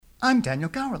I'm Daniel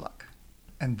Gowerluck,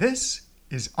 and this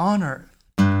is On Earth.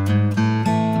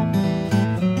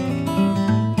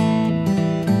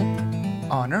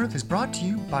 On Earth is brought to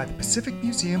you by the Pacific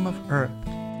Museum of Earth.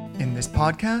 In this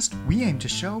podcast, we aim to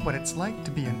show what it's like to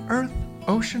be an Earth,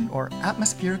 ocean, or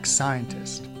atmospheric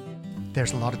scientist.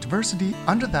 There's a lot of diversity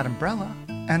under that umbrella,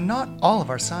 and not all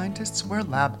of our scientists wear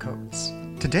lab coats.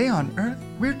 Today on Earth,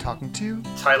 we're talking to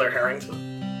Tyler Harrington.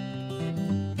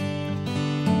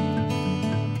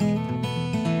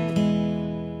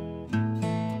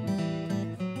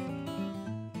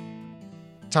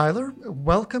 Tyler,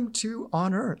 welcome to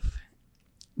On Earth.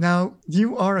 Now,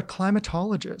 you are a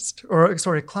climatologist,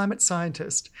 a climate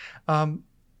scientist.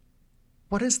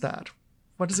 What is that?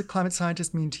 What does a climate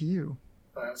scientist mean to you?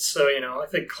 I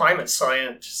think climate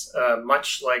science,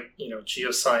 much like,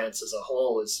 geoscience as a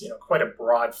whole, is, quite a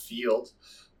broad field.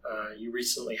 You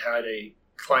recently had a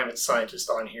climate scientist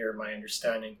on here, my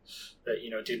understanding, that,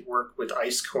 did work with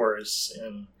ice cores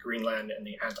in Greenland and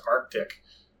the Antarctic.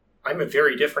 I'm a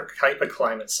very different type of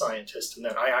climate scientist in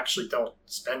that I actually don't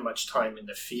spend much time in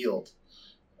the field.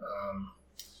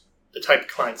 The type of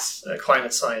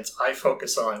climate science I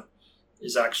focus on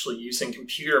is actually using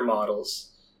computer models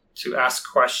to ask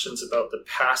questions about the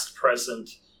past,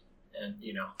 present, and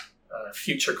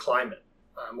future climate.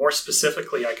 More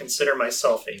specifically, I consider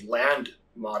myself a land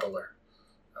modeler.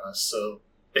 So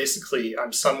basically,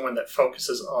 I'm someone that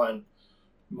focuses on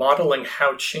modeling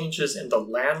how changes in the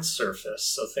land surface,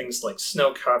 so things like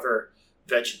snow cover,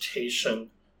 vegetation,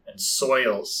 and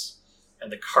soils, and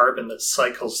the carbon that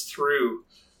cycles through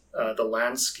the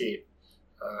landscape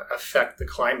affect the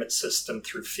climate system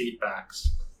through feedbacks.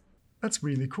 That's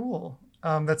really cool.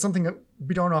 That's something that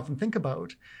we don't often think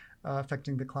about,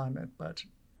 affecting the climate, but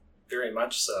very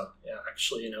much so. Yeah,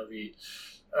 actually,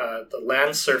 the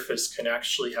land surface can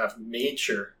actually have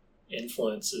major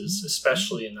influences,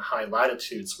 especially in the high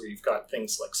latitudes where you've got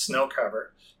things like snow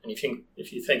cover. And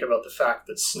if you think about the fact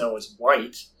that snow is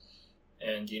white,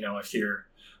 and if you're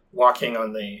walking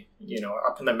on the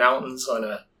up in the mountains on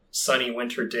a sunny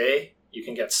winter day, you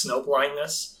can get snow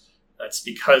blindness. That's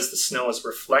because the snow is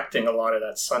reflecting a lot of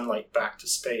that sunlight back to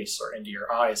space or into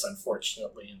your eyes,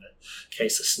 unfortunately, in the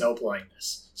case of snow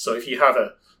blindness. So if you have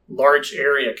a large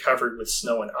area covered with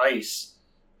snow and ice,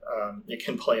 it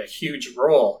can play a huge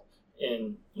role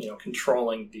in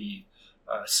controlling the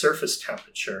surface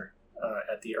temperature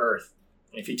at the Earth.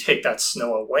 And if you take that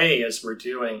snow away, as we're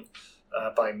doing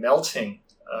by melting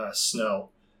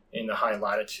snow in the high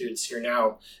latitudes, you're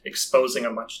now exposing a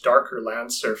much darker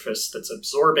land surface that's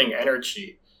absorbing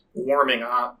energy, warming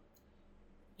up,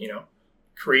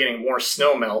 creating more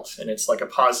snow melt, and it's like a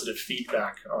positive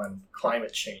feedback on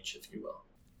climate change, if you will.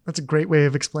 That's a great way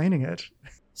of explaining it.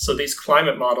 So these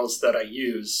climate models that I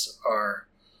use are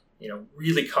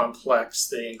really complex.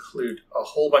 They include a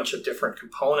whole bunch of different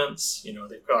components.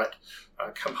 They've got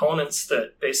components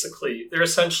that basically, they're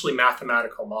essentially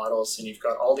mathematical models, and you've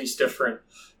got all these different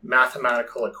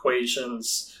mathematical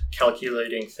equations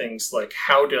calculating things like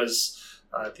how does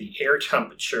the air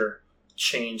temperature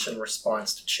change in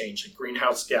response to change in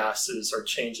greenhouse gases or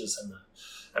changes in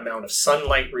the amount of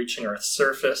sunlight reaching Earth's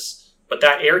surface. But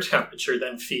that air temperature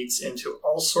then feeds into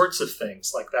all sorts of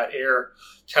things, like that air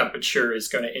temperature is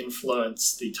going to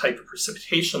influence the type of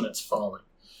precipitation that's falling.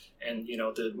 And,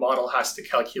 the model has to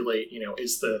calculate,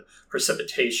 is the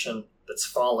precipitation that's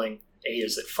falling, A,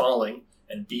 is it falling?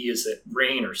 And B, is it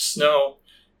rain or snow?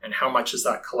 And how much is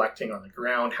that collecting on the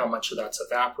ground? How much of that's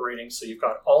evaporating? So you've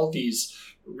got all these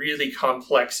really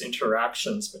complex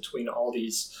interactions between all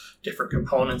these different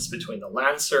components, between the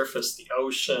land surface, the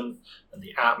ocean, and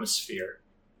the atmosphere.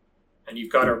 And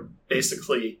you've got to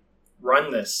basically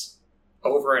run this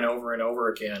over and over and over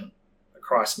again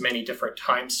across many different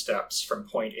time steps from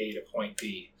point A to point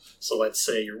B. So let's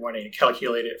say you're wanting to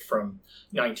calculate it from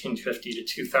 1950 to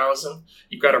 2000.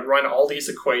 You've got to run all these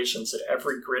equations at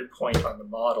every grid point on the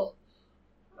model,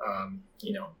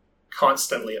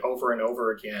 constantly over and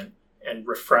over again, and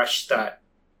refresh that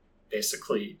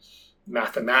basically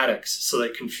mathematics so they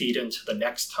can feed into the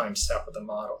next time step of the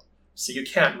model. So you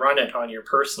can't run it on your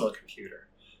personal computer.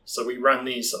 So we run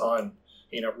these on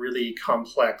really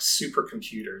complex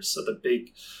supercomputers. So the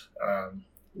big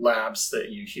labs that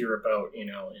you hear about,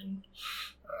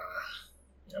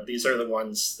 these are the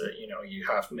ones that, you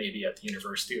have maybe at the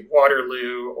University of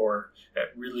Waterloo or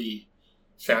at really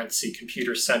fancy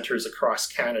computer centers across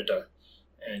Canada.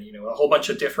 And, a whole bunch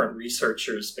of different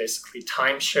researchers basically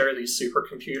timeshare these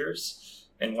supercomputers.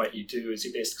 And what you do is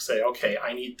you basically say, okay,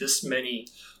 I need this many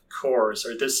cores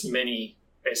or this many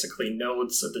basically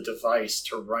nodes of the device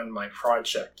to run my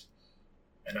project.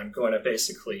 And I'm going to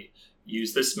basically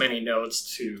use this many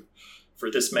nodes for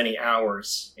this many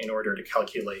hours in order to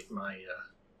calculate my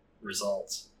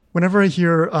results. Whenever I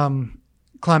hear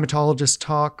climatologists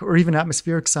talk, or even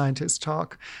atmospheric scientists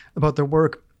talk about their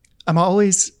work, I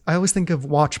always think of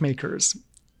watchmakers.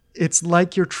 It's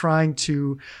like you're trying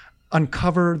to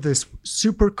uncover this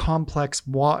super complex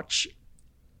watch.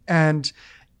 And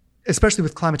especially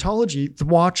with climatology, the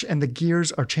watch and the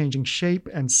gears are changing shape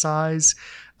and size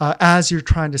as you're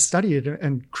trying to study it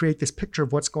and create this picture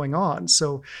of what's going on.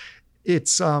 So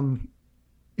it's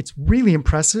really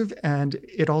impressive, and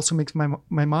it also makes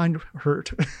my mind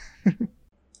hurt.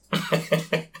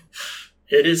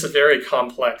 It is a very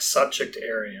complex subject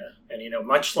area, and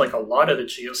much like a lot of the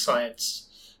geoscience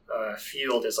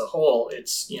field as a whole,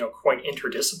 it's quite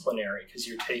interdisciplinary, because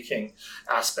you're taking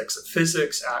aspects of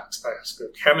physics, aspects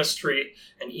of chemistry,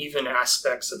 and even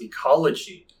aspects of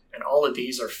ecology, and all of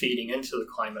these are feeding into the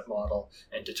climate model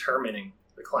and determining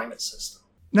the climate system.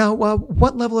 Now,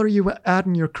 what level are you at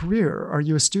in your career? Are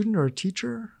you a student or a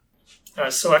teacher?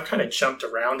 So I've kind of jumped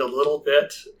around a little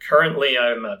bit. Currently,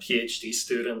 I'm a PhD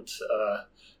student,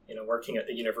 working at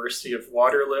the University of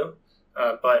Waterloo.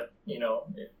 But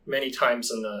many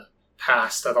times in the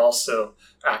past, I've also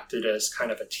acted as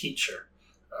kind of a teacher.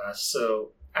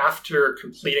 So after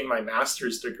completing my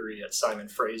master's degree at Simon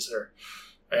Fraser,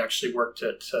 I actually worked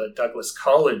at Douglas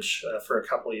College for a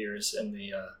couple of years in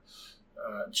the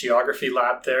geography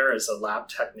lab there as a lab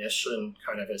technician,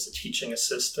 kind of as a teaching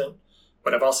assistant.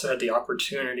 But I've also had the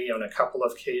opportunity on a couple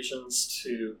of occasions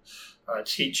to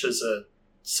teach as a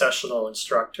sessional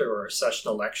instructor or a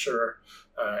sessional lecturer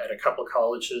at a couple of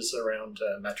colleges around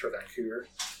Metro Vancouver.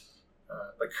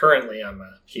 But currently I'm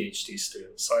a PhD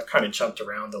student, so I've kind of jumped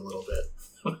around a little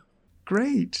bit.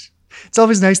 Great. It's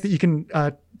always nice that you can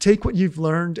take what you've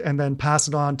learned and then pass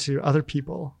it on to other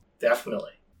people.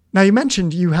 Definitely. Now, you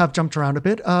mentioned you have jumped around a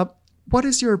bit. What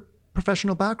is your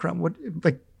professional background?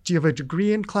 Do you have a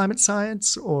degree in climate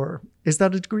science, or is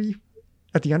that a degree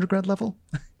at the undergrad level?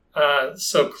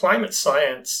 So climate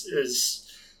science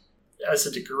as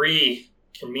a degree,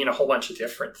 can mean a whole bunch of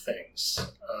different things.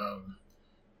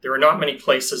 There are not many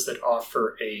places that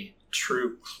offer a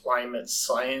true climate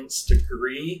science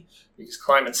degree, because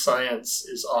climate science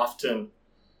is often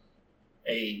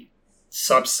a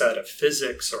subset of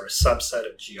physics or a subset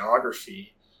of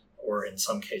geography, or in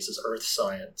some cases, earth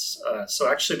science. So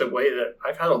actually the way that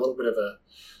I've had a little bit of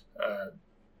a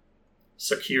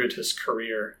circuitous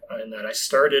career in that I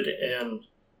started in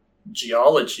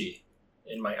geology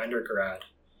in my undergrad.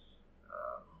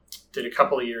 Did a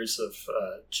couple of years of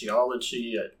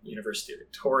geology at University of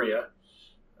Victoria.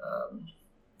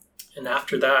 And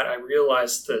after that, I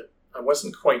realized that I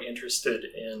wasn't quite interested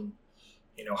in,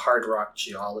 hard rock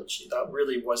geology. That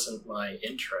really wasn't my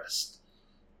interest.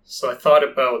 So I thought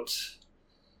about,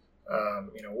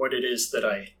 what it is that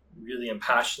I really am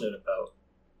passionate about.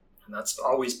 And that's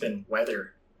always been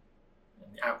weather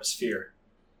and the atmosphere.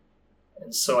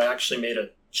 And so I actually made a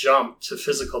jump to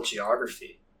physical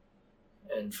geography.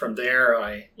 And from there,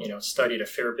 I, studied a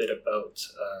fair bit about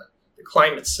the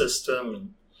climate system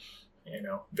and,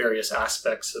 various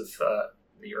aspects of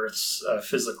the Earth's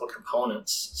physical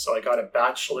components. So I got a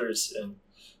bachelor's in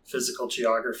physical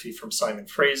geography from Simon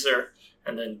Fraser,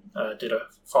 and then did a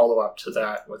follow-up to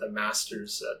that with a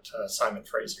master's at Simon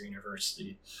Fraser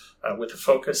University with a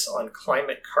focus on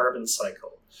climate-carbon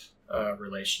cycle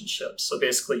relationships. So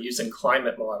basically using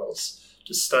climate models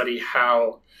to study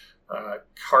how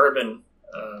carbon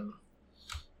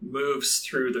moves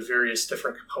through the various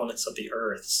different components of the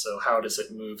earth. So how does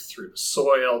it move through the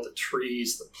soil, the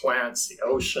trees, the plants, the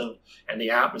ocean, and the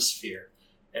atmosphere?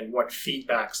 And what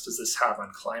feedbacks does this have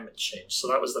on climate change? So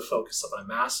that was the focus of my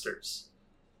master's.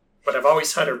 But I've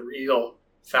always had a real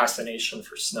fascination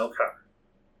for snow cover.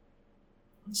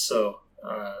 And so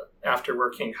after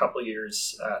working a couple of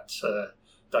years at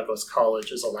Douglas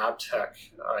College as a lab tech,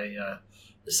 I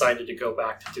decided to go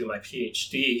back to do my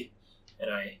PhD, and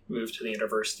I moved to the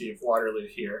University of Waterloo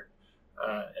here.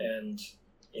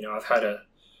 I've had a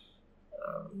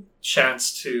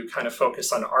chance to kind of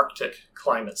focus on Arctic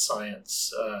climate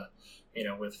science,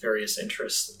 with various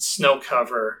interests in snow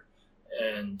cover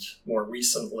and more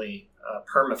recently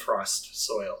permafrost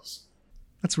soils.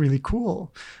 That's really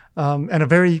cool. And a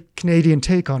very Canadian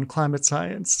take on climate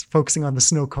science, focusing on the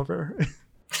snow cover.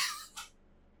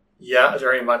 Yeah,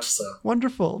 very much so.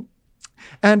 Wonderful.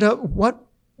 And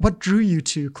what drew you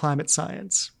to climate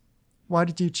science? Why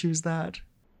did you choose that?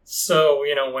 So,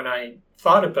 when I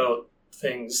thought about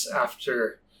things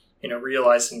after,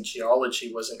 realizing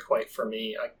geology wasn't quite for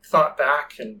me, I thought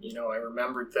back and, I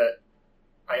remembered that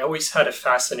I always had a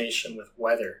fascination with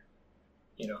weather.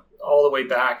 all the way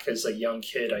back as a young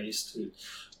kid, I used to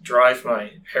drive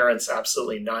my parents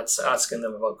absolutely nuts, asking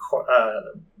them about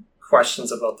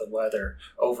questions about the weather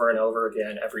over and over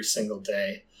again every single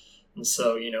day. And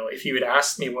so, if you had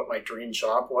asked me what my dream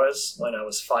job was when I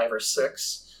was 5 or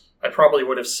 6, I probably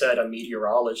would have said a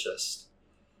meteorologist.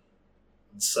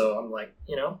 And so I'm like,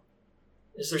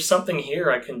 is there something here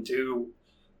I can do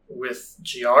with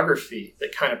geography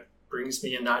that kind of brings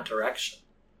me in that direction?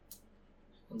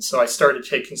 And so I started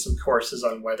taking some courses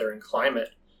on weather and climate,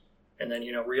 and then,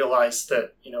 realized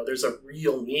that, there's a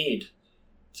real need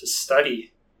to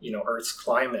study, Earth's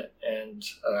climate and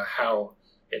how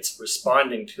it's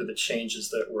responding to the changes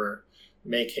that we're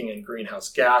making in greenhouse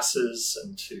gases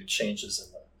and to changes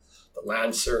in the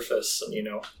land surface, and,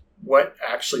 what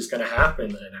actually is going to happen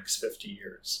in the next 50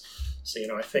 years. So,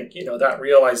 I think, that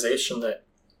realization that,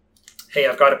 hey,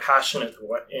 I've got a passion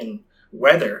in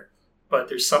weather, but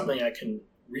there's something I can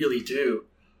really do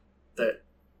that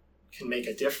can make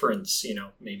a difference,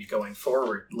 maybe going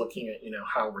forward, looking at,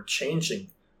 how we're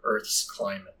changing Earth's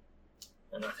climate.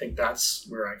 And I think that's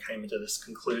where I came to this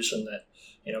conclusion that,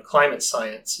 climate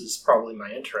science is probably my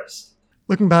interest.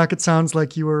 Looking back, it sounds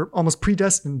like you were almost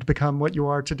predestined to become what you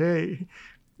are today.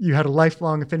 You had a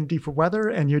lifelong affinity for weather,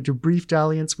 and you had your brief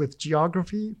dalliance with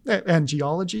geography and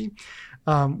geology,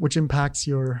 which impacts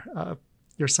your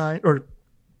science, or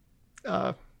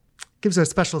gives a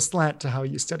special slant to how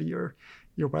you study your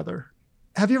weather.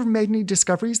 Have you ever made any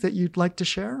discoveries that you'd like to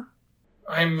share?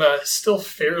 I'm still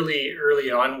fairly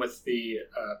early on with the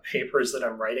papers that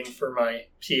I'm writing for my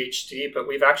PhD, but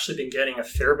we've actually been getting a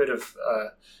fair bit of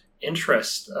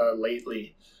interest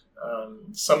lately.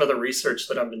 Some of the research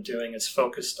that I've been doing is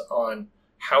focused on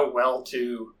how well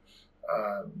do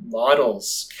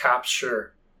models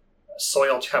capture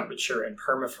soil temperature in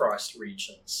permafrost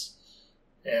regions.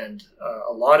 And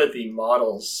a lot of the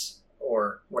models,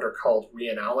 or what are called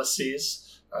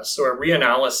reanalyses. So a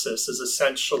reanalysis is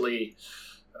essentially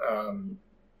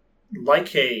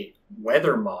like a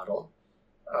weather model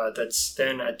that's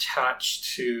then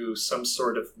attached to some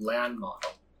sort of land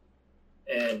model.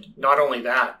 And not only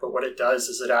that, but what it does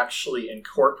is it actually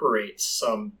incorporates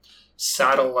some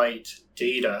satellite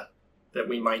data that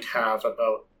we might have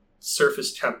about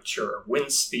surface temperature or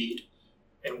wind speed.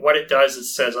 And what it does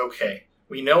is says, okay,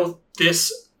 we know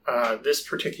this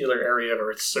particular area of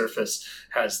Earth's surface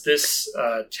has this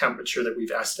temperature that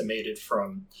we've estimated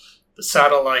from the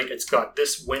satellite. It's got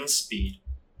this wind speed.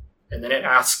 And then it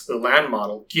asks the land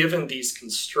model, given these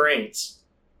constraints,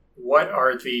 what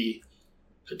are the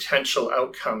potential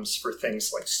outcomes for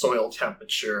things like soil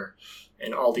temperature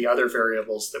and all the other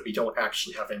variables that we don't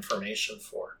actually have information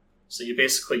for? So you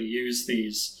basically use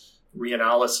these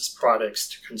reanalysis products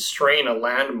to constrain a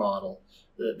land model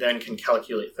that then can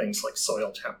calculate things like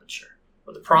soil temperature.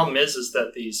 But the problem is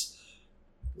that these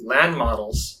land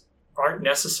models aren't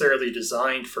necessarily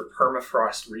designed for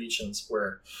permafrost regions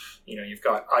where, you've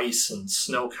got ice and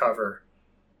snow cover,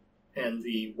 and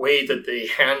the way that they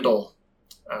handle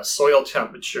soil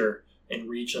temperature in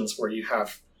regions where you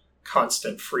have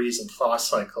constant freeze and thaw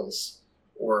cycles,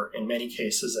 or in many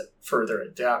cases further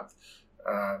at depth,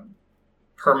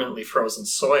 permanently frozen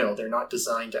soil. They're not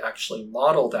designed to actually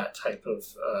model that type of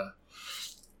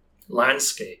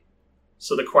landscape.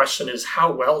 So the question is,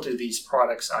 how well do these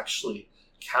products actually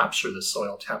capture the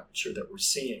soil temperature that we're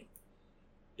seeing?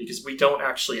 Because we don't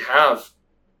actually have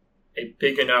a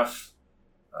big enough,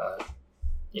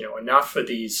 enough of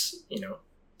these,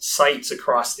 sites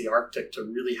across the Arctic to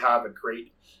really have a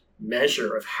great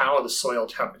measure of how the soil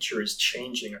temperature is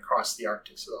changing across the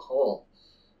Arctic as a whole.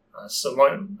 So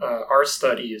our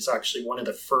study is actually one of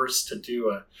the first to do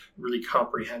a really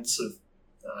comprehensive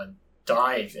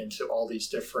dive into all these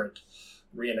different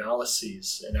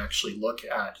reanalyses and actually look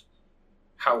at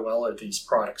how well are these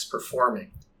products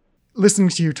performing. Listening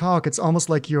to you talk, it's almost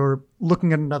like you're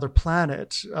looking at another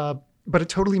planet. But it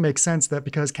totally makes sense that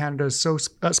because Canada is so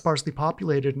sparsely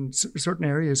populated and certain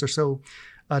areas are so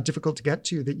difficult to get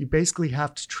to, that you basically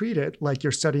have to treat it like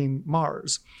you're studying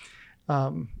Mars.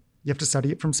 You have to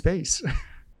study it from space.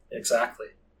 Exactly.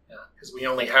 Yeah, because we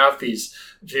only have these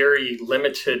very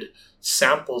limited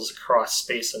samples across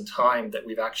space and time that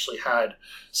we've actually had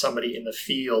somebody in the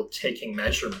field taking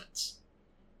measurements.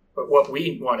 But what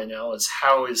we want to know is,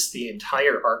 how is the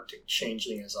entire Arctic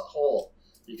changing as a whole?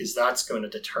 Because that's going to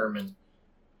determine,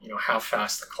 how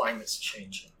fast the climate's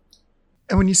changing.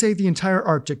 And when you say the entire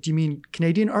Arctic, do you mean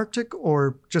Canadian Arctic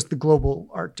or just the global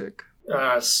Arctic?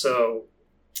 So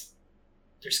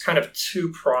there's kind of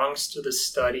two prongs to this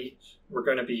study. We're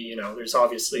going to be, there's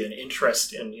obviously an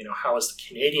interest in, how is the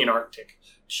Canadian Arctic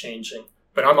changing?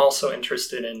 But I'm also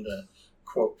interested in the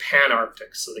quote,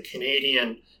 pan-Arctic, so the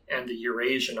Canadian and the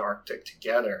Eurasian Arctic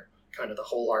together, kind of the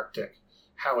whole Arctic.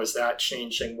 How is that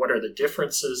changing? What are the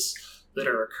differences that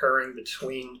are occurring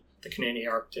between the Canadian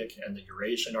Arctic and the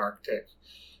Eurasian Arctic?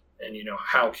 And,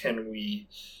 how can we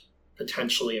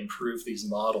potentially improve these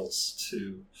models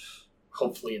to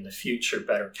hopefully in the future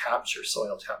better capture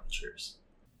soil temperatures?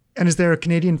 And is there a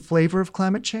Canadian flavor of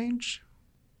climate change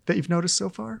that you've noticed so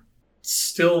far?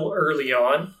 Still early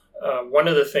on. One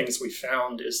of the things we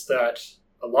found is that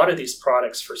a lot of these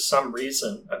products, for some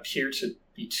reason, appear to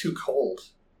be too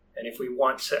cold. And if we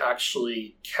want to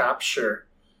actually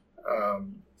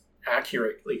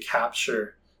accurately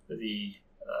capture the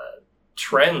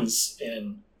trends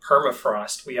in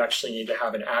permafrost, we actually need to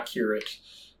have an accurate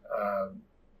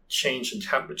change in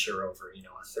temperature over,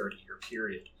 a 30-year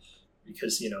period.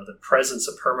 Because, the presence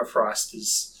of permafrost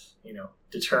is,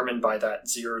 determined by that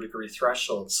 0-degree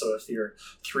threshold. So if you're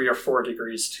 3 or 4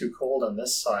 degrees too cold on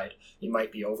this side, you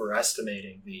might be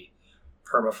overestimating the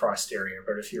permafrost area.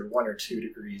 But if you're 1 or 2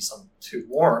 degrees too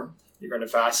warm, you're going to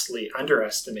vastly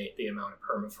underestimate the amount of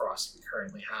permafrost we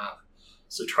currently have.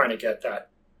 So trying to get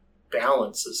that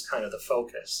balance is kind of the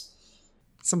focus.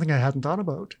 Something I hadn't thought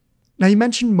about. Now, you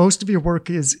mentioned most of your work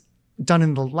is done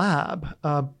in the lab,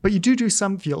 but you do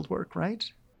some field work, right?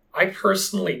 I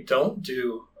personally don't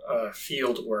do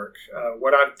field work.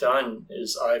 What I've done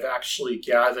is I've actually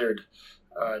gathered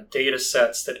data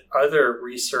sets that other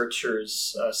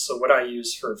researchers, so what I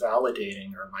use for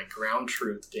validating are my ground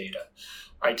truth data.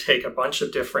 I take a bunch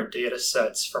of different data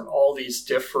sets from all these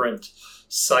different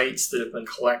sites that have been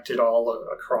collected all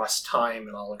across time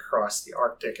and all across the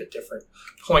Arctic at different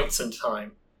points in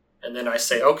time. And then I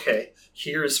say, okay,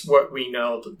 here's what we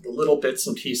know, the little bits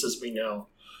and pieces we know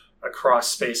across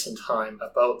space and time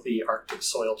about the Arctic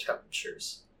soil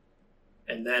temperatures.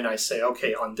 And then I say,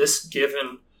 okay, on this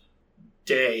given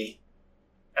day,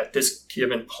 at this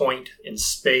given point in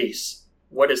space,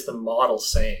 what is the model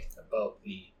saying about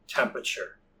the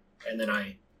temperature? And then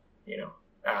I,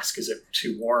 ask, is it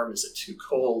too warm? Is it too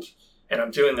cold? And I'm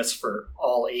doing this for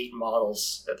all 8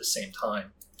 models at the same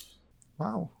time.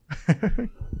 Wow.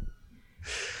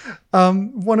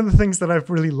 One of the things that I've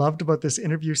really loved about this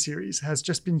interview series has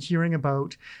just been hearing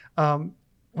about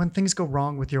when things go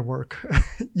wrong with your work.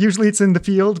 Usually it's in the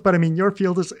field, but your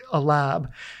field is a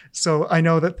lab. So I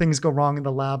know that things go wrong in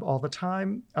the lab all the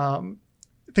time.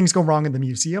 Things go wrong in the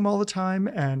museum all the time,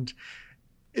 and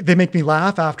they make me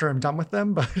laugh after I'm done with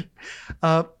them. But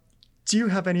do you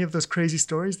have any of those crazy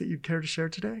stories that you'd care to share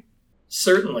today?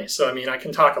 Certainly. So, I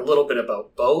can talk a little bit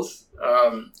about both.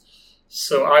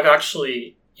 So I've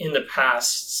actually, in the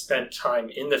past, spent time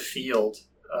in the field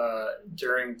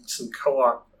during some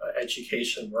co-op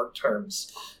education work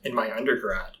terms in my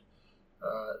undergrad.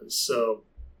 So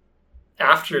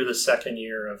after the second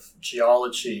year of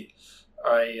geology,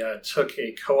 I took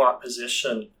a co-op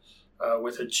position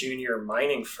with a junior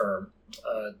mining firm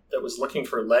that was looking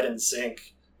for lead and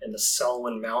zinc in the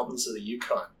Selwyn Mountains of the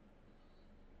Yukon.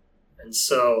 And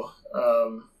so,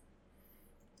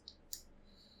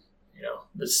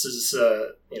 this is,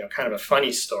 kind of a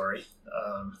funny story.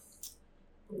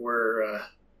 We're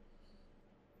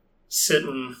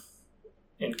sitting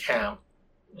in camp,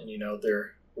 and,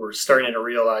 we're starting to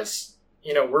realize,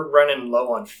 we're running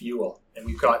low on fuel, and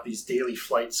we've got these daily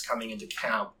flights coming into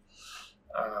camp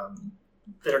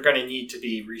that are going to need to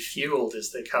be refueled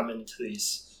as they come into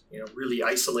these, really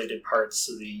isolated parts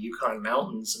of the Yukon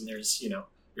Mountains. And there's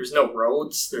no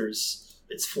roads.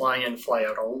 It's fly in, fly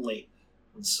out only.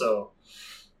 And so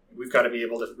we've got to be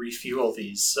able to refuel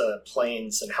these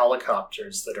planes and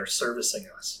helicopters that are servicing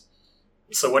us.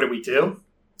 And so what do?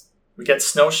 We get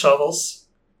snow shovels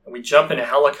and we jump in a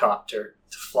helicopter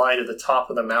to fly to the top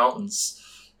of the mountains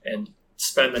and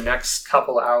spend the next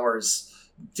couple hours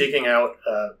digging out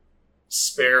a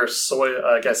spare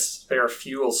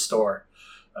fuel store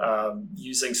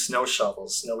using snow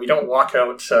shovels. We don't walk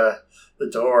out the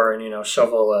door and,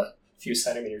 shovel a few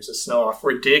centimeters of snow off.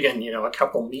 We're digging, a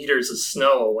couple meters of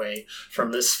snow away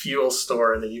from this fuel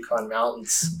store in the Yukon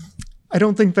Mountains. I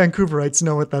don't think Vancouverites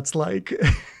know what that's like.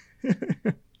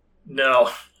 No.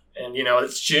 And,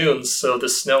 it's June, so the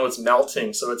snow is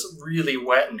melting, so it's really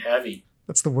wet and heavy.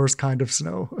 That's the worst kind of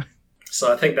snow.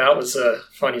 So I think that was a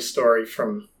funny story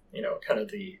from, kind of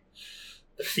the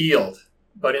field.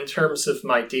 But in terms of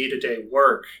my day-to-day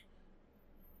work,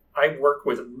 I work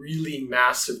with really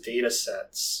massive data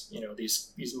sets.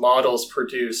 These models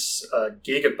produce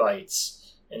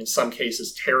gigabytes, and in some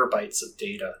cases, terabytes of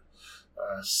data.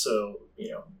 So,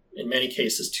 in many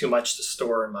cases, too much to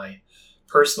store in my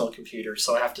personal computer,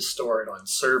 so I have to store it on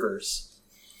servers.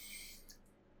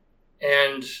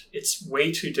 And it's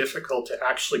way too difficult to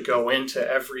actually go into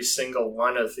every single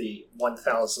one of the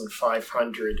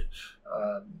 1,500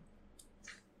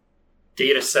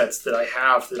 data sets that I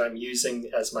have that I'm using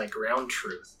as my ground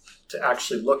truth to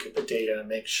actually look at the data and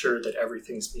make sure that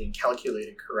everything's being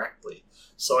calculated correctly.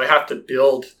 So I have to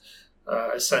build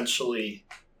essentially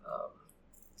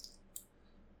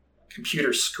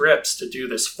computer scripts to do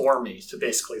this for me, to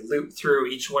basically loop through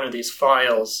each one of these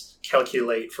files,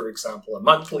 calculate, for example, a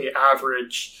monthly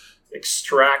average,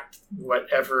 extract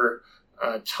whatever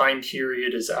time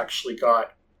period has actually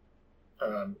got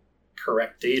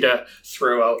correct data,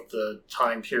 throw out the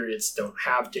time periods that don't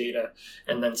have data,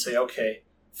 and then say, okay,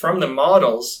 from the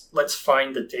models, let's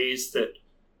find the days that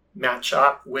match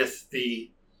up with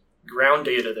the ground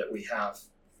data that we have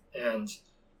and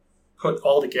put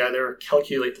all together,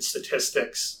 calculate the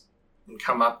statistics, and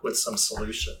come up with some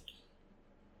solution.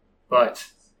 But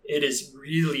it is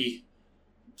really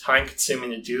time consuming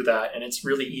to do that, and it's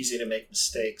really easy to make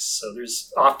mistakes. So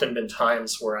there's often been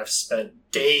times where I've spent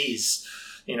days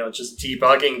just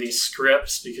debugging these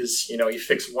scripts because, you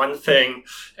fix one thing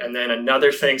and then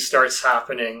another thing starts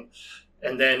happening.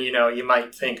 And then, you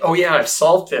might think, oh yeah, I've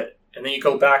solved it. And then you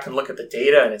go back and look at the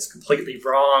data and it's completely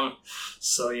wrong.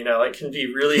 So, it can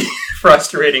be really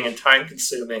frustrating and time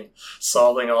consuming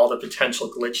solving all the potential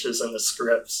glitches in the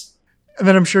scripts. And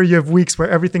then I'm sure you have weeks where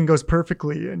everything goes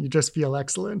perfectly and you just feel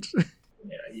excellent.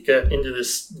 Yeah, you get into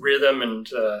this rhythm and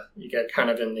you get kind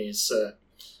of in these...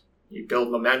 you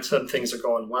build momentum, things are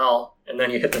going well, and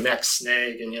then you hit the next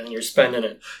snag, and you're spending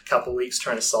a couple weeks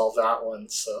trying to solve that one.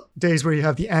 So days where you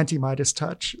have the anti-Midas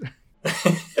touch.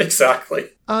 Exactly.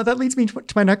 That leads me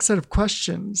to my next set of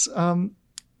questions.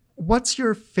 What's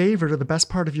your favorite or the best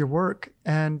part of your work?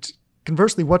 And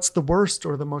conversely, what's the worst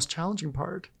or the most challenging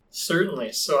part?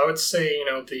 Certainly. So I would say,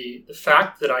 the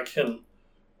fact that I can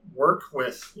work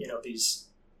with, these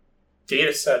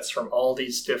data sets from all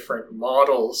these different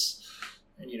models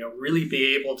and, really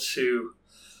be able to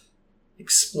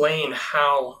explain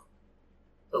how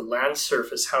the land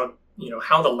surface, how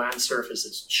the land surface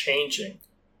is changing.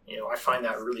 I find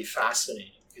that really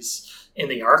fascinating because in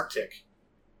the Arctic,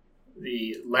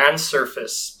 the land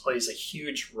surface plays a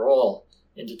huge role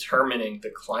in determining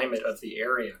the climate of the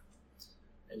area.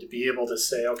 And to be able to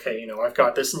say, okay, I've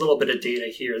got this little bit of data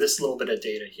here, this little bit of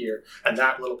data here, and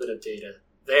that little bit of data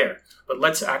there. But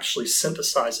let's actually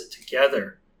synthesize it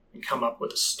together and come up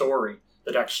with a story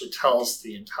that actually tells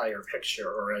the entire picture,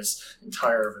 or as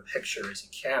entire of a picture as you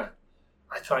can.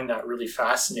 I find that really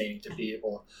fascinating to be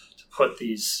able to put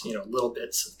these, little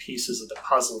bits of pieces of the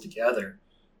puzzle together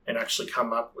and actually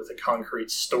come up with a concrete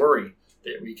story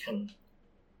that we can,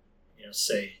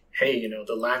 say, hey,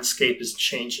 the landscape is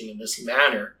changing in this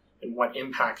manner, and what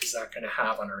impact is that going to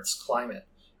have on Earth's climate?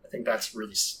 I think that's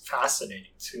really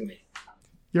fascinating to me.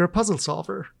 You're a puzzle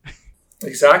solver.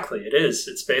 Exactly, it is.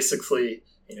 It's basically,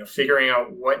 figuring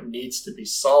out what needs to be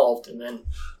solved and then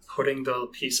putting the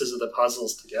pieces of the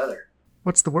puzzles together.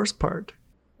 What's the worst part?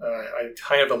 I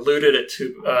kind of alluded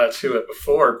to it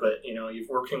before, but, you're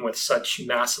working with such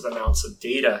massive amounts of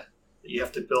data that you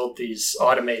have to build these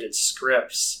automated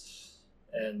scripts.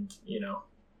 And,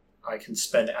 I can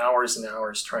spend hours and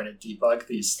hours trying to debug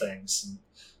these things. And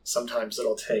sometimes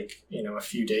it'll take, a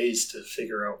few days to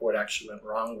figure out what actually went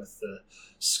wrong with the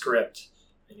script.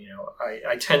 And,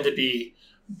 I tend to be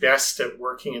best at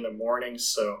working in the morning,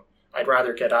 so I'd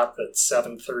rather get up at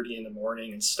 7:30 in the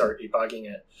morning and start debugging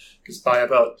it. Because by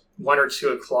about 1 or 2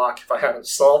 o'clock, if I haven't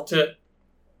solved it,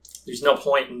 there's no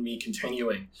point in me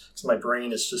continuing, because my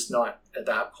brain is just not at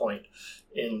that point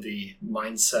in the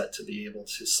mindset to be able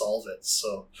to solve it.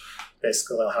 So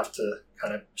basically I'll have to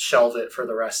kind of shelve it for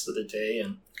the rest of the day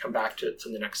and come back to it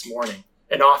the next morning.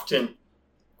 And often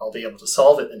I'll be able to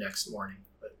solve it the next morning.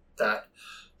 But that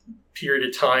period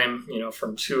of time,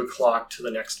 from 2 o'clock to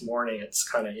the next morning, it's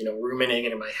kind of,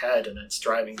 ruminating in my head, and it's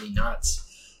driving me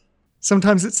nuts.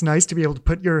 Sometimes it's nice to be able to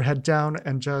put your head down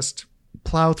and just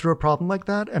plow through a problem like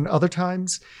that. And other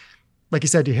times, like you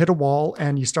said, you hit a wall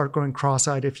and you start going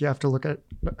cross-eyed if you have to look at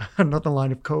another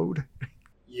line of code.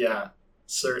 Yeah,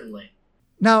 certainly.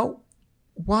 Now,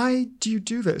 why do you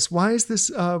do this? Why is this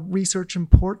research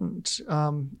important?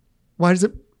 Why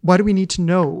do we need to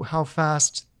know how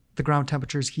fast the ground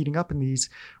temperature is heating up in these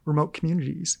remote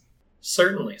communities?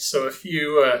 Certainly. So if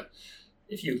you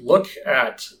look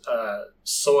at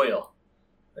soil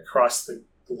across the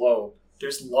globe,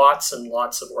 there's lots and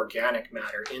lots of organic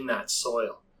matter in that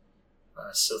soil.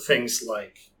 So things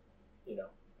like,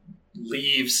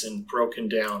 leaves and broken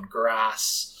down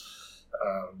grass,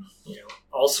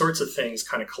 all sorts of things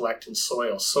kind of collect in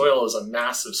soil. Soil is a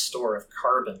massive store of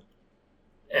carbon.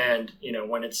 And,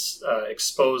 when it's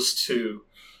exposed to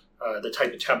the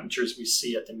type of temperatures we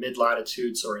see at the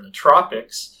mid-latitudes or in the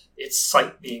tropics, it's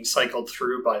being cycled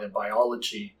through by the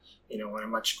biology, on a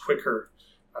much quicker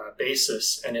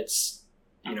basis. And it's,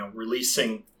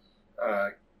 releasing,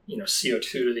 CO2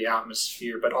 to the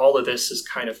atmosphere. But all of this is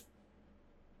kind of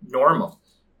normal.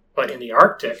 But in the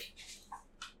Arctic,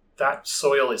 that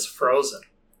soil is frozen.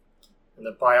 And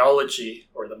the biology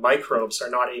or the microbes are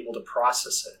not able to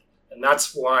process it. And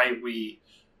that's why we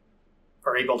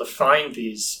are able to find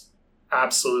these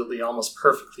absolutely almost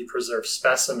perfectly preserved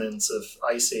specimens of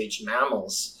Ice Age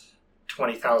mammals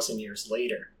 20,000 years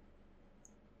later.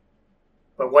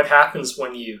 But what happens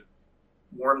when you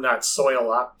warm that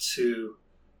soil up to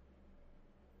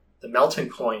the melting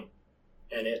point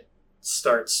and it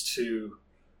starts to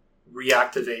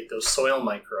reactivate those soil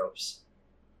microbes?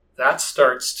 That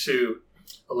starts to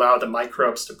allow the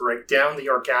microbes to break down the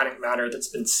organic matter that's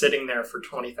been sitting there for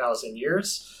 20,000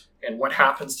 years. And what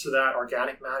happens to that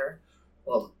organic matter?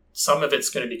 Well, some of it's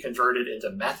going to be converted into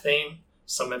methane,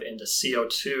 some of it into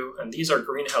CO2, and these are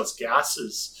greenhouse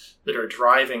gases that are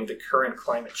driving the current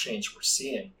climate change we're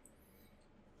seeing.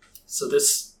 So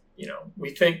this, we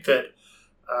think that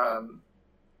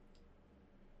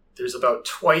there's about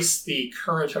twice the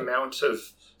current amount of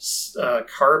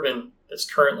carbon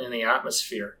that's currently in the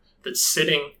atmosphere that's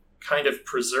sitting kind of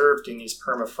preserved in these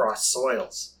permafrost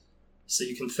soils. So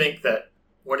you can think that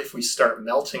what if we start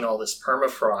melting all this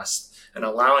permafrost and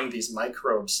allowing these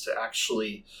microbes to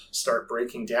actually start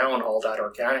breaking down all that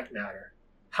organic matter?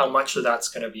 How much of that's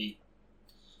going to be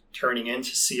turning into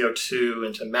CO2,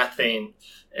 into methane,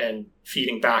 and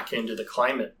feeding back into the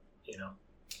climate,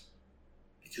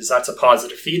 Because that's a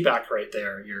positive feedback right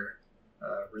there. You're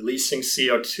releasing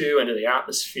CO2 into the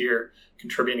atmosphere,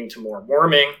 contributing to more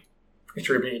warming,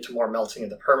 contributing to more melting of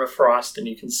the permafrost, and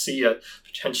you can see a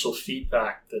potential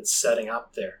feedback that's setting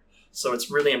up there. So it's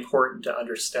really important to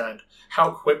understand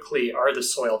how quickly are the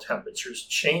soil temperatures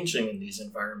changing in these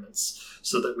environments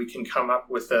so that we can come up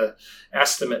with an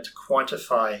estimate to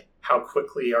quantify how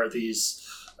quickly are these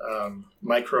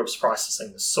microbes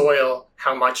processing the soil,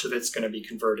 how much of it's going to be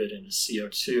converted into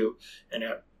CO2, and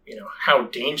how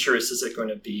dangerous is it going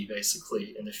to be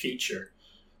basically in the future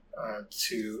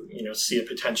to see a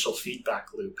potential feedback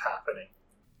loop happening.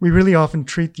 We really often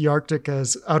treat the Arctic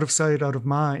as out of sight, out of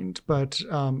mind. But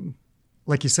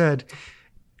like you said,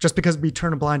 just because we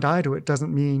turn a blind eye to it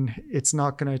doesn't mean it's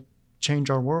not going to change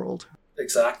our world.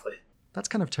 Exactly. That's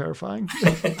kind of terrifying.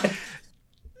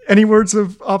 Any words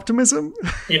of optimism?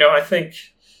 I think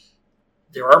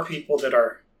there are people that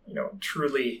are,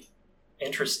 truly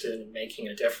interested in making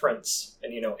a difference.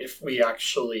 And, if we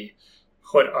actually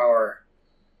put our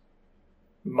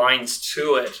minds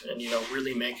to it and,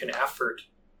 really make an effort,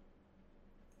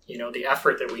 the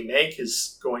effort that we make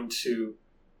is going to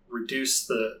reduce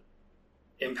the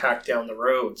impact down the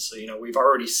road. So, we've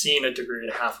already seen 1.5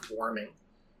 degrees of warming.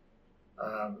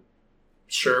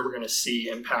 Sure, we're going to see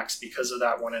impacts because of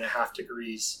that 1.5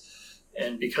 degrees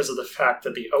and because of the fact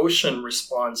that the ocean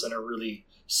responds in a really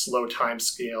slow time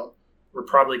scale. We're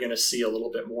probably going to see a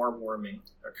little bit more warming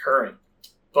occurring.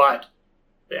 But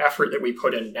the effort that we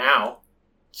put in now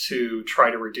to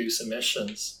try to reduce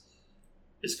emissions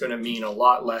is going to mean a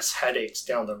lot less headaches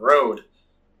down the road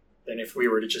than if we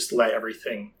were to just let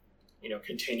everything,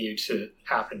 continue to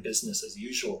happen business as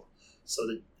usual. So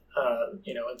that,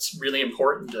 it's really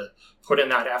important to put in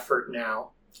that effort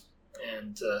now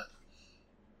and,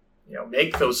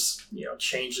 make those,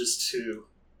 changes to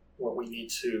what we need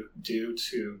to do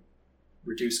to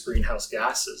reduce greenhouse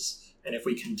gases. And if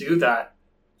we can do that,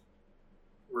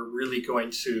 we're really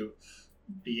going to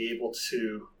be able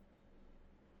to,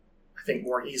 I think,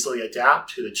 more easily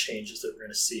adapt to the changes that we're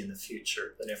going to see in the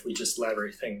future than if we just let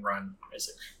everything run as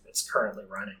it's currently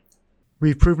running.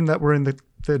 We've proven that we're in the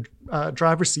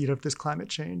driver's seat of this climate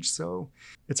change, so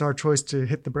it's our choice to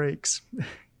hit the brakes.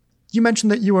 You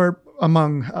mentioned that you are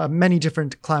among many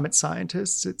different climate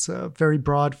scientists. It's a very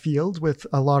broad field with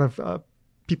a lot of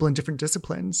people in different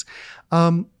disciplines.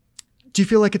 Do you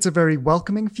feel like it's a very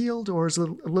welcoming field, or is it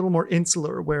a little more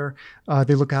insular where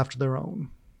they look after their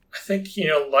own? I think,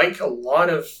 like a lot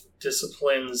of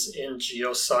disciplines in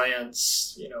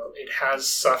geoscience, it has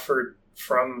suffered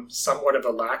from somewhat of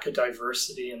a lack of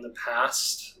diversity in the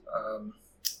past.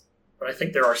 But I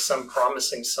think there are some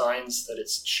promising signs that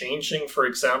it's changing. For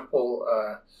example,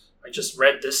 I just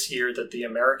read this year that the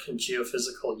American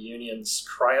Geophysical Union's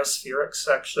cryospheric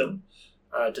section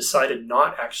decided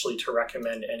not actually to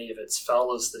recommend any of its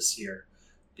fellows this year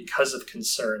because of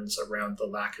concerns around the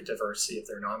lack of diversity of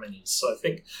their nominees. So I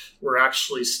think we're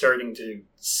actually starting to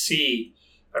see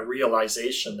a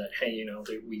realization that, hey,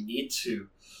 that we need to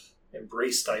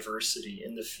embrace diversity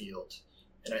in the field.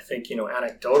 And I think,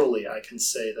 anecdotally, I can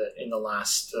say that in the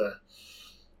last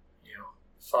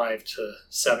 5 to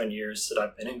 7 years that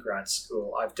I've been in grad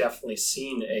school, I've definitely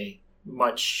seen a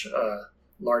much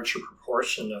larger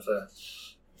proportion of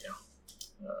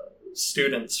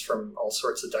students from all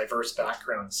sorts of diverse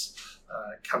backgrounds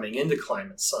coming into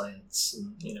climate science.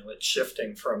 And, it's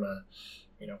shifting from a,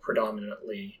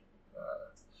 predominantly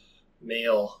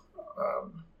male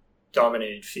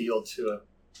dominated field to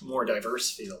a more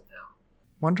diverse field now.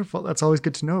 Wonderful. That's always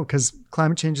good to know, because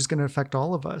climate change is going to affect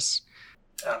all of us.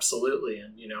 Absolutely.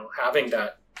 And, having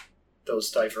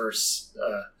those diverse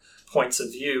points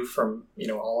of view from,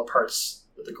 all parts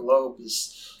of the globe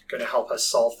is going to help us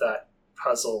solve that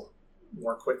puzzle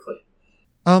more quickly.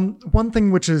 One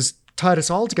thing which has tied us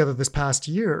all together this past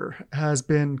year has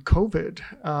been COVID.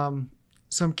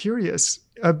 So I'm curious,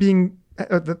 being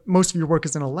that most of your work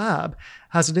is in a lab,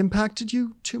 has it impacted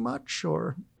you too much,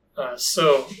 or?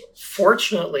 So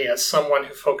fortunately, as someone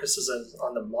who focuses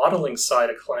on the modeling side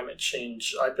of climate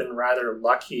change, I've been rather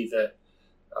lucky that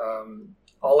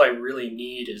all I really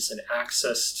need is an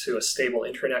access to a stable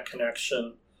internet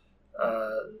connection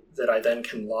that I then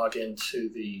can log into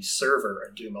the server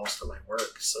and do most of my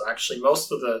work. So actually,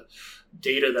 most of the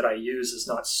data that I use is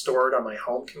not stored on my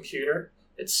home computer.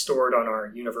 It's stored on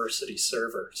our university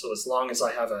server. So as long as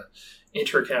I have a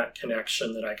internet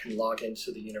connection that I can log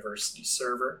into the university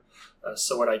server.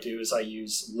 So what I do is I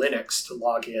use Linux to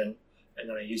log in, and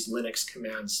then I use Linux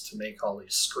commands to make all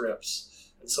these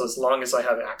scripts. And so as long as I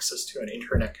have access to an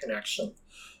internet connection,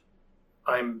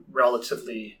 I'm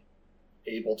relatively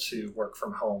able to work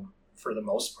from home for the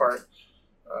most part.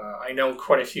 I know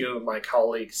quite a few of my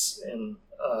colleagues in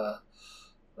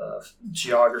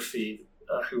geography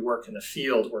who work in the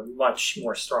field were much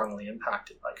more strongly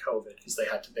impacted by COVID, because they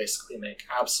had to basically make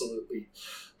absolutely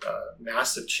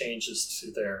massive changes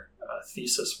to their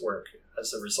thesis work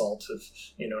as a result of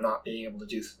not being able to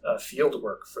do field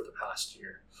work for the past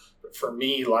year. But for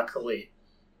me, luckily,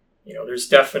 there's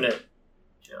definite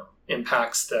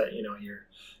impacts that you're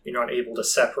not able to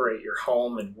separate your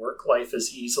home and work life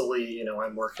as easily.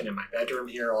 I'm working in my bedroom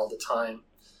here all the time,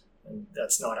 and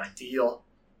that's not ideal.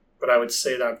 But I would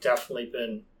say that I've definitely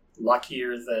been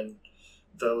luckier than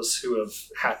those who have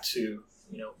had to,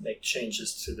 make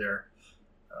changes to their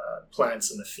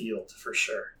plans in the field, for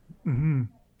sure. Mm-hmm.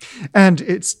 And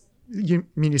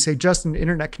you say just an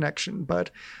internet connection, but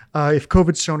if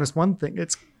COVID's shown us one thing,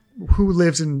 it's who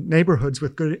lives in neighborhoods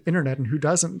with good internet and who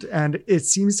doesn't. And it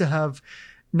seems to have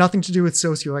nothing to do with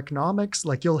socioeconomics.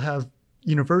 Like, you'll have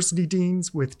university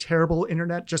deans with terrible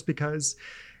internet just because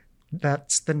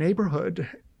that's the neighborhood.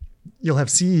 You'll have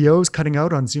CEOs cutting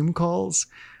out on Zoom calls,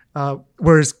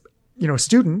 whereas,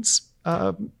 students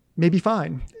may be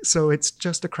fine. So it's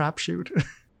just a crapshoot.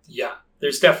 Yeah,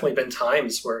 there's definitely been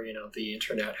times where, the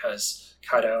internet has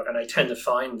cut out. And I tend to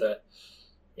find that,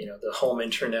 the home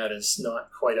internet is not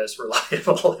quite as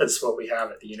reliable as what we have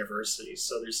at the university.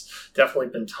 So there's definitely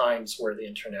been times where the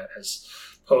internet has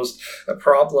posed a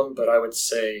problem, but I would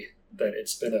say that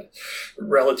it's been a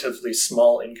relatively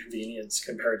small inconvenience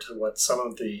compared to what some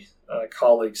of the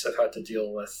colleagues have had to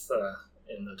deal with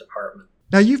in the department.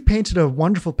 Now, you've painted a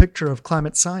wonderful picture of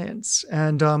climate science,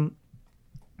 and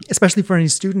especially for any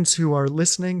students who are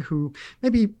listening who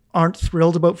maybe aren't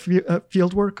thrilled about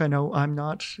field work. I know I'm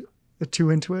not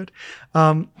too into it.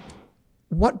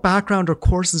 What background or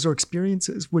courses or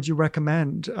experiences would you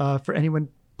recommend for anyone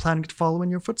planning to follow in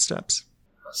your footsteps?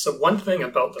 So one thing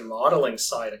about the modeling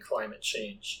side of climate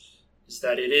change is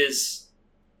that it is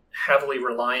heavily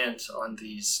reliant on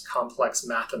these complex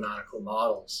mathematical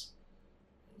models.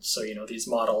 So, these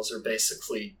models are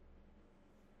basically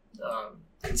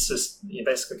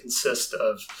consist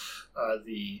of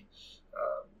the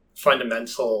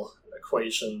fundamental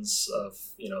equations of,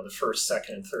 the first,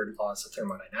 second, and third laws of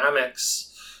thermodynamics,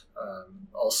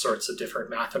 all sorts of different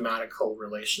mathematical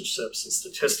relationships and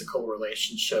statistical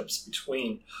relationships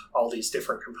between all these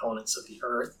different components of the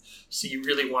Earth. So you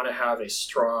really want to have a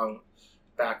strong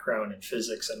background in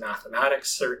physics and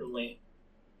mathematics, certainly.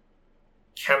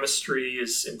 Chemistry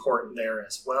is important there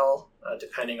as well,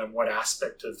 depending on what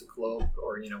aspect of the globe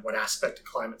or, what aspect of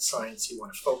climate science you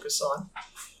want to focus on.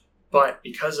 But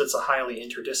because it's a highly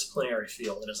interdisciplinary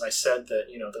field, and as I said, that,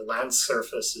 the land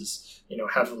surface is,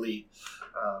 heavily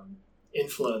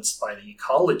influenced by the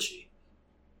ecology,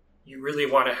 you really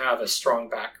want to have a strong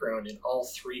background in all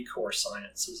three core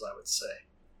sciences, I would say.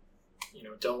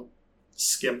 Don't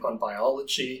skimp on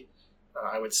biology.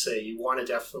 I would say you want to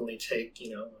definitely take,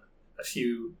 a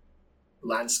few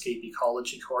landscape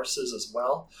ecology courses as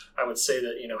well. I would say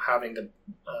that, having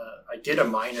I did a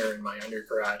minor in my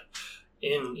undergrad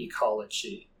in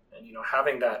ecology, and,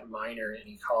 having that minor in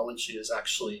ecology has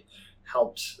actually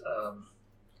helped,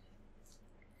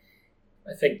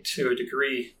 I think to a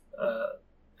degree,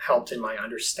 helped in my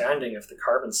understanding of the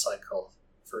carbon cycle,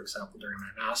 for example, during my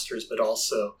master's, but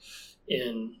also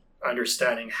in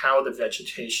understanding how the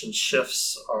vegetation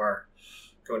shifts are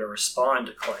going to respond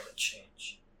to climate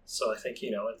change. So I think,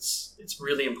 it's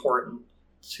really important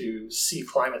to see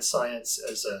climate science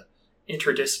as a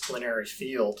interdisciplinary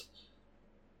field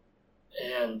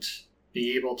and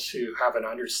be able to have an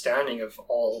understanding of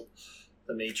all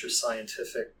the major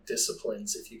scientific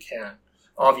disciplines if you can.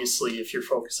 Obviously, if you're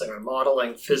focusing on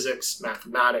modeling, physics,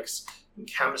 mathematics, and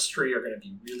chemistry are going to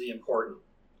be really important.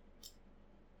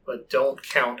 But don't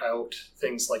count out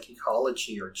things like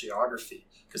ecology or geography,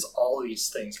 because all of these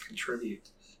things contribute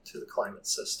to the climate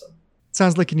system.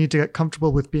 Sounds like you need to get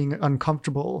comfortable with being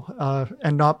uncomfortable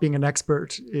and not being an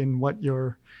expert in what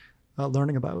you're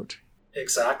learning about.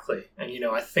 Exactly. And,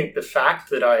 I think the fact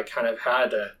that I kind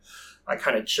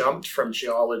of jumped from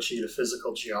geology to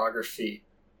physical geography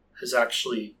has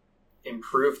actually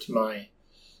improved my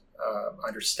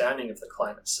understanding of the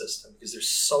climate system, because there's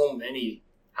so many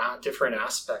different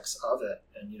aspects of it.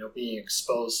 And, being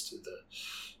exposed to the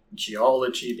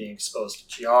geology, being exposed to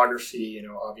geography,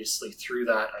 obviously through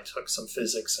that I took some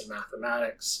physics and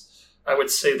mathematics. I would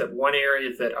say that one area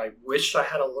that I wish I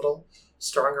had a little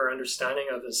stronger understanding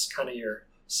of is kind of your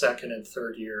second and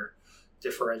third year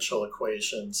differential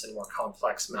equations and more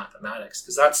complex mathematics,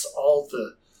 because that's all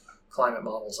the climate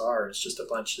models are. It's just a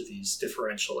bunch of these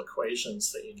differential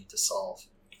equations that you need to solve.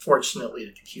 Fortunately,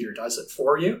 the computer does it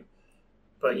for you,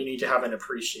 but you need to have an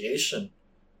appreciation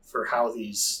for how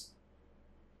these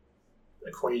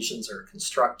equations are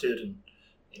constructed, and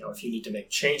if you need to make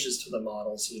changes to the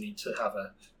models, you need to have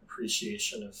an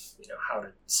appreciation of how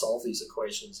to solve these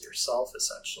equations yourself,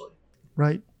 essentially.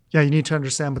 Right. Yeah, you need to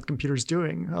understand what the computer's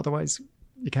doing, otherwise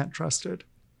you can't trust it.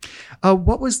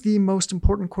 What was the most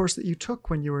important course that you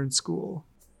took when you were in school?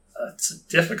 It's a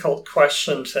difficult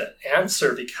question to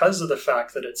answer because of the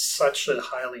fact that it's such a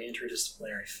highly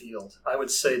interdisciplinary field. I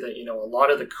would say that, a lot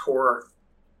of the core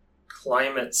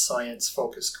climate science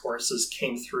focused courses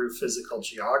came through physical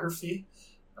geography,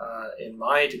 in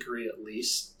my degree at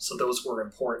least. So those were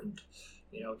important,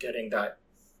 getting that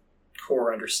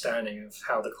core understanding of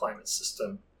how the climate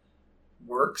system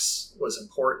works was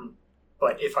important.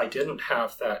 But if I didn't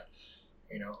have that,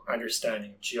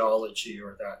 understanding of geology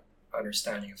or that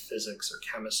understanding of physics or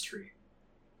chemistry,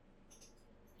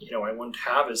 I wouldn't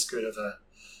have as good of a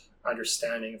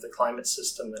understanding of the climate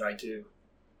system that I do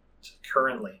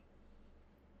currently.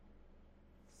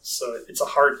 So it's a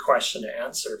hard question to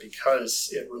answer because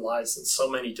it relies on so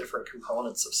many different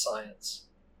components of science.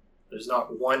 There's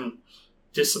not one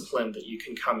discipline that you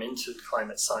can come into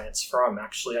climate science from.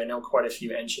 Actually, I know quite a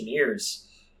few engineers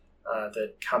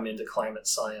that come into climate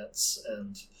science,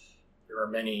 and there are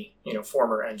many,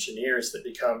 former engineers that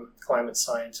become climate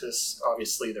scientists.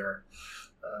 Obviously,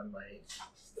 my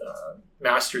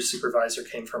master's supervisor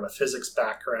came from a physics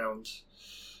background.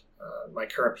 My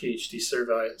current PhD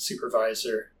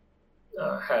supervisor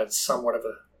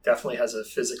definitely has a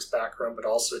physics background, but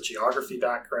also a geography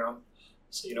background.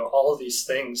 So, all of these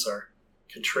things are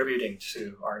contributing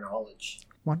to our knowledge.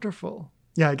 Wonderful.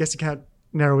 Yeah, I guess you can't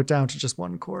narrow it down to just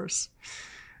one course.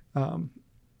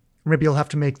 Maybe you'll have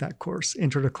to make that course,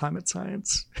 Intro to Climate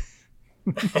Science.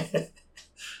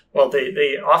 Well,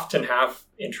 they often have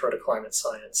Intro to Climate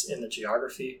Science in the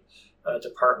geography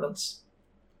departments,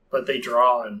 but they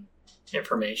draw on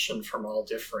information from all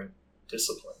different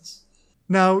disciplines.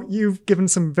 Now, you've given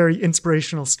some very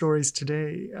inspirational stories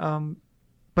today,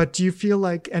 but do you feel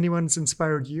like anyone's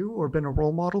inspired you or been a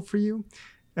role model for you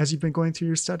as you've been going through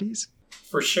your studies?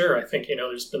 For sure. I think,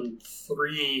 there's been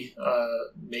three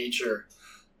major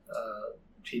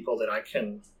people that I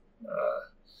can,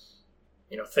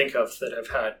 think of that have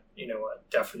had, a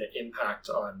definite impact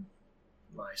on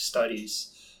my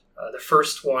studies. The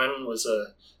first one was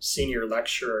a senior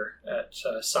lecturer at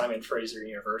Simon Fraser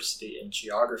University in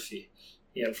geography.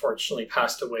 He unfortunately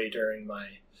passed away during my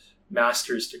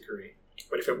master's degree.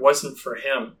 But if it wasn't for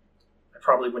him, I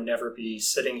probably would never be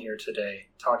sitting here today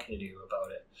talking to you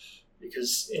about it.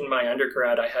 Because in my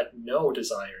undergrad, I had no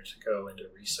desire to go into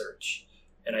research,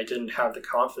 and I didn't have the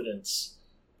confidence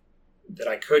that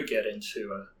I could get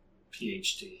into a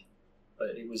PhD. But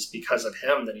it was because of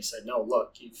him that he said, no,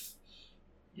 look,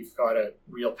 you've got a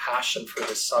real passion for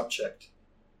this subject.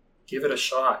 Give it a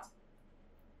shot.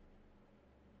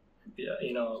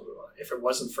 If it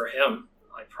wasn't for him,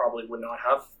 I probably would not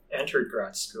have entered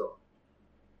grad school.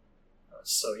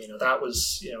 So, that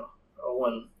was,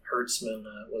 Owen Hertzman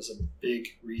was a big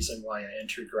reason why I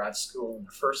entered grad school in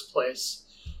the first place.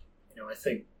 I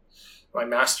think my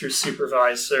master's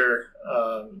supervisor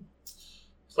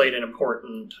played an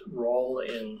important role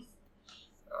in,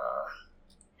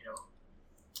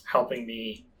 helping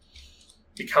me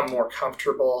become more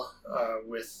comfortable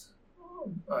with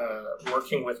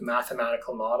working with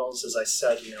mathematical models. As I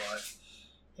said,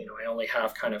 I only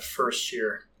have kind of first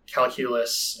year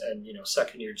calculus and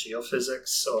second year geophysics,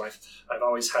 so I've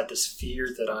always had this fear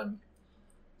that I'm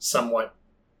somewhat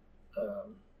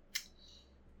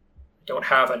don't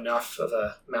have enough of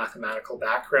a mathematical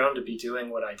background to be doing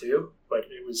what I do. But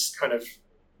it was kind of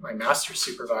my master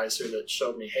supervisor that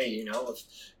showed me, hey, if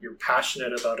you're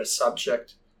passionate about a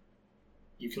subject,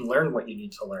 you can learn what you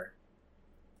need to learn.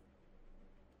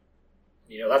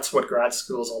 That's what grad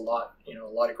school is a lot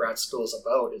of grad school is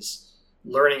about, is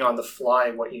learning on the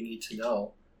fly what you need to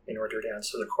know in order to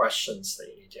answer the questions that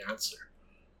you need to answer.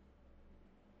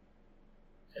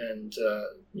 And,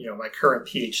 my current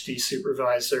PhD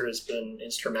supervisor has been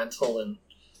instrumental in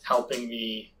helping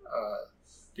me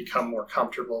become more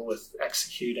comfortable with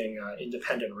executing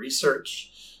independent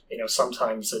research.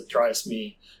 Sometimes it drives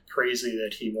me crazy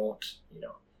that he won't,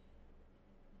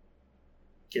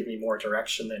 give me more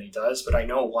direction than he does, but I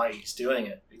know why he's doing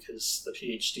it, because the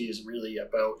PhD is really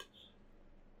about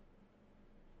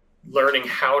learning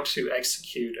how to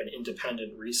execute an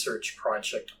independent research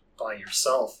project by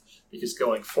yourself, because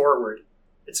going forward,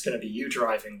 it's going to be you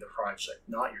driving the project,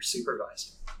 not your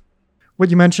supervisor. What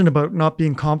you mentioned about not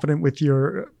being confident with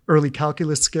your early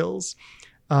calculus skills,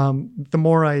 the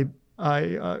more I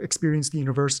experienced the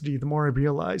university, the more I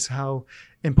realize how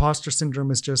imposter syndrome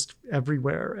is just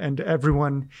everywhere. And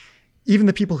everyone, even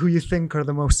the people who you think are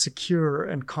the most secure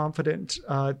and confident,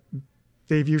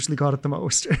 they've usually got it the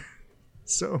most.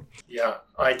 So yeah,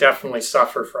 I definitely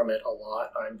suffer from it a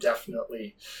lot. I'm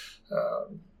definitely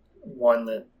one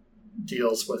that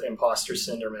deals with imposter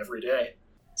syndrome every day.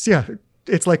 So yeah,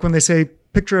 it's like when they say,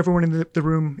 picture everyone in the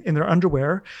room in their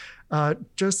underwear.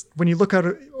 Just when you look out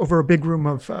over a big room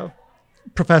of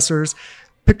professors,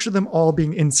 picture them all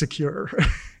being insecure.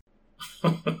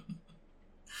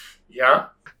 Yeah.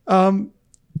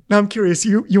 Now I'm curious,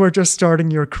 you are just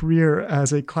starting your career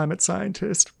as a climate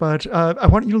scientist, but I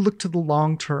want you to look to the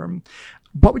long term.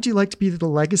 What would you like to be the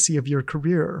legacy of your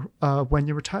career when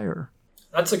you retire?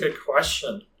 That's a good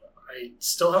question. I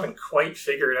still haven't quite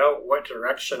figured out what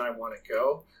direction I want to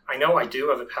go. I know I do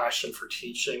have a passion for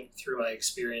teaching through my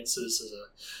experiences as a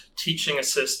teaching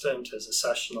assistant, as a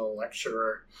sessional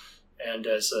lecturer, and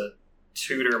as a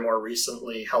tutor more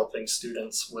recently, helping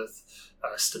students with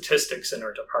statistics in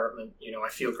our department. I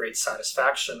feel great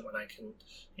satisfaction when I can,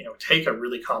 take a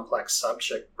really complex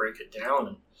subject, break it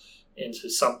down into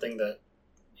something that,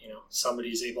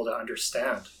 somebody's able to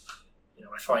understand.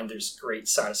 I find there's great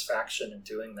satisfaction in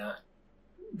doing that.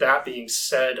 That being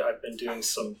said, I've been doing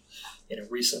some,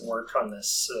 recent work on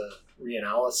this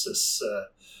reanalysis,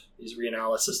 these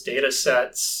reanalysis data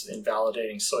sets in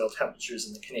validating soil temperatures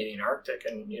in the Canadian Arctic.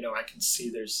 And, I can see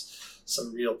there's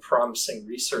some real promising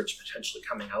research potentially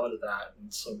coming out of that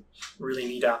and some really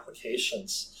neat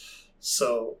applications.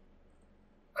 So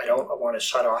I don't want to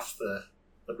shut off the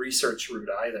research route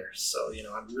either. So,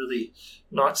 I'm really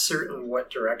not certain what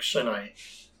direction I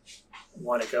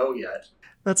want to go yet.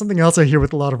 That's something else I hear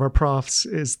with a lot of our profs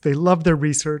is they love their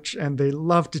research and they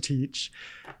love to teach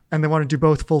and they want to do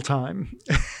both full time.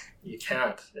 You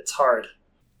can't. It's hard.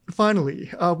 Finally,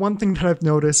 one thing that I've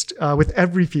noticed with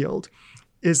every field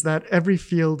is that every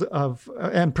field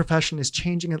and profession is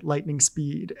changing at lightning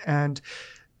speed. And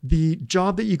the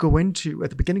job that you go into at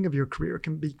the beginning of your career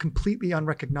can be completely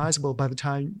unrecognizable by the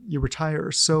time you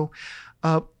retire. So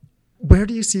where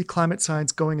do you see climate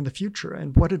science going in the future?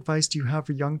 And what advice do you have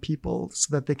for young people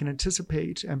so that they can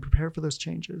anticipate and prepare for those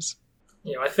changes?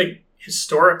 I think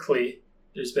historically,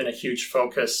 there's been a huge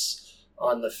focus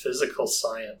on the physical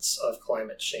science of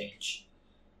climate change.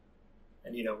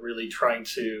 And, really trying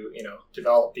to,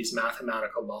 develop these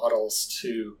mathematical models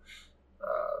to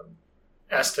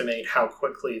estimate how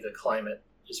quickly the climate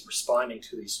is responding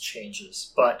to these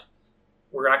changes. But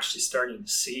we're actually starting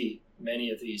to see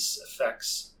many of these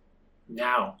effects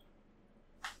now,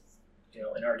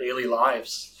 in our daily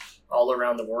lives all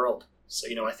around the world. So,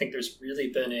 I think there's really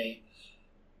been a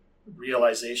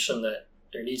realization that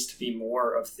there needs to be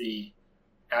more of the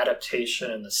adaptation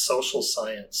and the social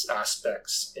science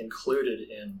aspects included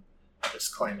in this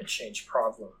climate change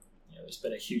problem. There's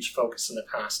been a huge focus in the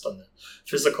past on the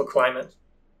physical climate.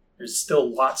 There's still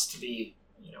lots to be,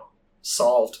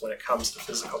 solved when it comes to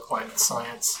physical climate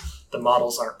science. The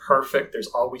models aren't perfect. There's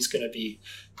always going to be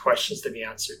questions to be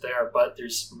answered there, but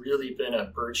there's really been a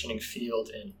burgeoning field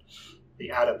in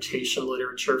the adaptation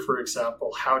literature, for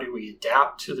example. How do we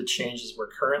adapt to the changes we're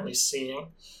currently seeing?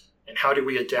 And how do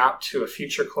we adapt to a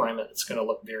future climate that's going to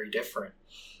look very different?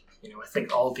 I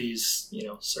think all these,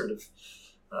 sort of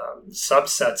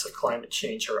subsets of climate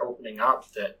change are opening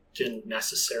up that didn't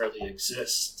necessarily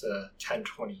exist 10,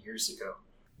 20 years ago.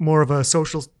 More of a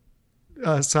social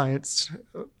science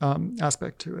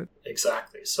aspect to it.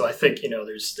 Exactly. So I think,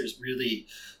 there's really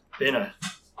been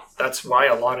that's why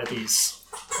a lot of these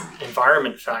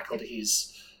environment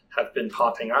faculties have been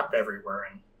popping up everywhere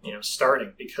and,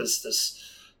 starting, because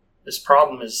this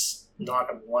problem is not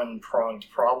a one-pronged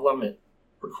problem. It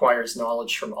requires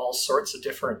knowledge from all sorts of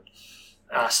different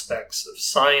aspects of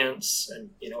science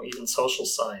and, even social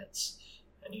science.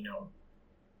 And,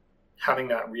 having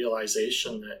that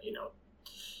realization that,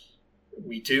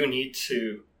 we do need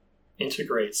to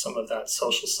integrate some of that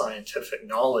social scientific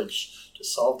knowledge to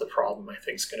solve the problem, I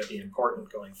think is going to be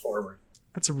important going forward.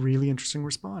 That's a really interesting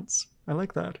response. I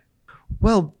like that.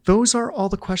 Well, those are all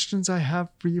the questions I have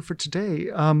for you for today.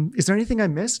 Is there anything I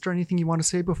missed or anything you want to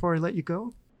say before I let you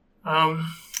go? I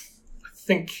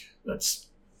think that's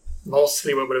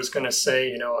mostly what I was going to say.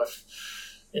 If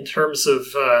in terms of,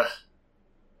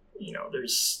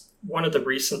 there's one of the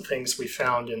recent things we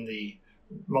found in the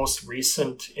most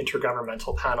recent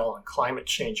Intergovernmental Panel on Climate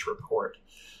Change report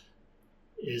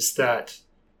is that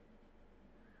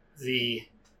the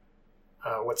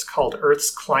what's called Earth's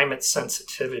climate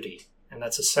sensitivity, and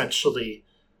that's essentially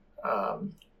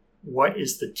what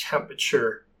is the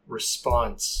temperature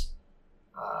response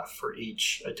for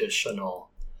each additional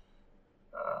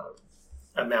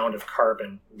amount of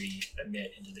carbon we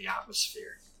emit into the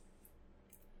atmosphere.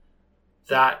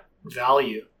 That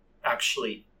value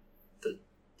actually,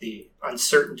 the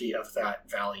uncertainty of that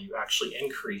value actually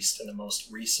increased in the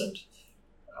most recent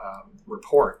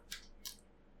report.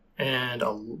 And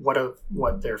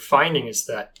what they're finding is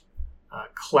that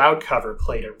cloud cover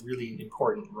played a really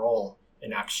important role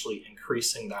in actually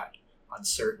increasing that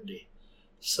uncertainty.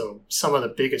 So some of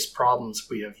the biggest problems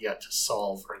we have yet to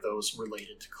solve are those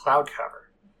related to cloud cover.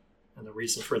 And the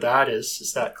reason for that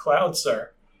is that clouds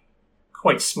are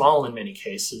quite small in many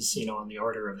cases, on the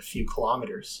order of a few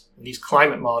kilometers. And these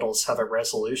climate models have a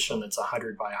resolution that's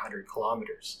 100 by 100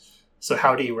 kilometers. So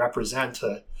how do you represent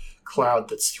a cloud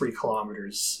that's 3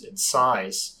 kilometers in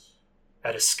size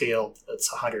at a scale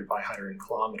that's 100 by 100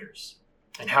 kilometers?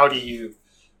 And how do you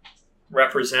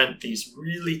represent these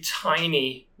really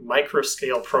tiny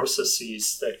microscale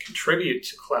processes that contribute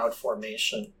to cloud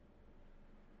formation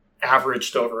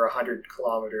averaged over 100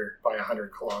 kilometer by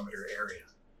 100 kilometer area?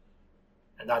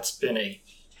 And that's been a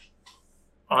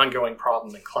ongoing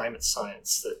problem in climate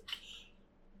science that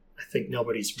I think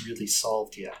nobody's really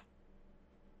solved yet.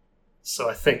 So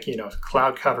I think,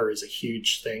 cloud cover is a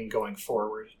huge thing going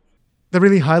forward. That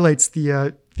really highlights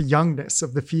the youngness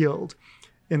of the field,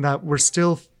 in that we're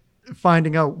still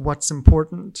finding out what's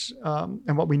important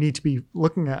and what we need to be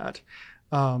looking at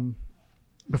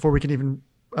before we can even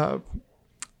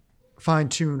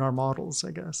fine-tune our models, I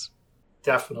guess.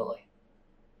 Definitely.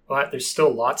 But there's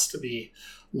still lots to be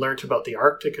learned about the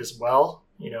Arctic as well.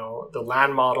 The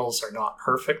land models are not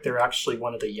perfect. They're actually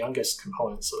one of the youngest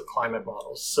components of the climate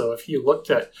models. So if you looked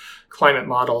at climate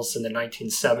models in the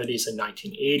 1970s and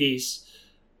 1980s,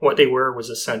 what they were was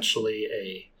essentially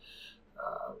a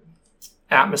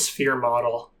atmosphere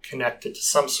model connected to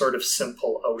some sort of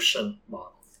simple ocean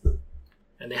model.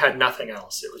 And they had nothing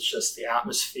else. It was just the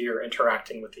atmosphere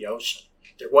interacting with the ocean.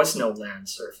 There was no land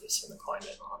surface in the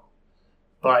climate model.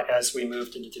 But as we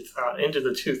moved into the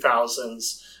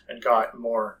 2000s and got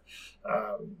more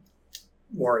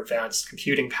advanced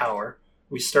computing power,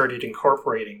 we started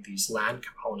incorporating these land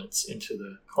components into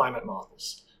the climate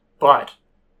models. But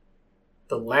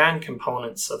the land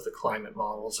components of the climate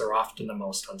models are often the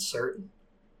most uncertain,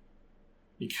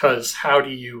 because how do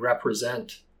you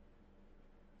represent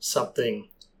something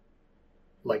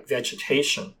like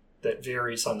vegetation that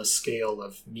varies on the scale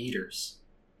of meters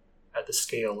at the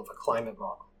scale of a climate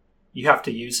model? You have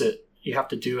to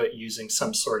do it using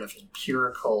some sort of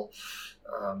empirical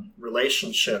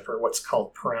relationship, or what's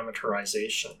called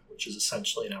parameterization, which is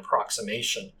essentially an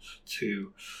approximation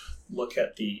to look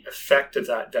at the effect of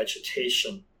that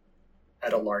vegetation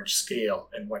at a large scale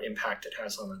and what impact it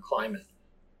has on the climate.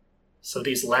 So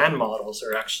these land models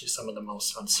are actually some of the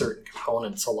most uncertain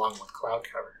components, along with cloud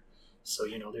cover. So,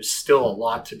 there's still a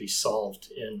lot to be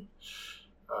solved in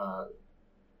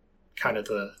kind of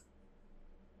the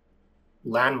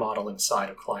land modeling side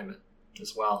of climate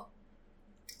as well.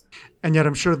 And yet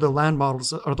I'm sure the land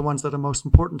models are the ones that are most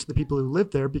important to the people who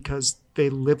live there because they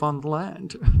live on the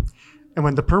land. And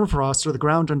when the permafrost or the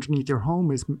ground underneath your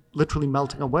home is literally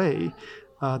melting away,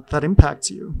 that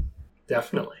impacts you.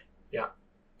 Definitely. Yeah,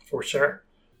 for sure.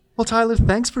 Well, Tyler,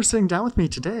 thanks for sitting down with me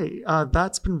today.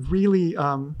 That's been really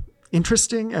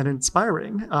interesting and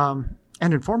inspiring and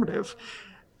informative.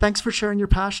 Thanks for sharing your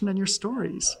passion and your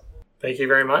stories. Thank you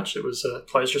very much. It was a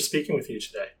pleasure speaking with you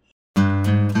today.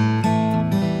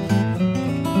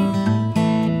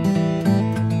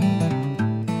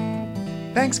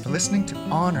 Thanks for listening to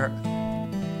On Earth.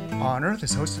 On Earth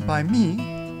is hosted by me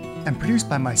and produced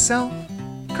by myself,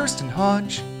 Kirsten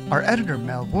Hodge, our editor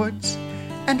Mel Woods,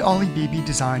 and Ollie Beebe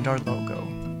designed our logo.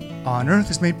 On Earth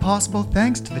is made possible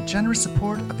thanks to the generous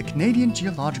support of the Canadian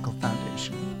Geological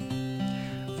Foundation.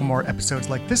 For more episodes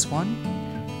like this one,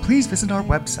 please visit our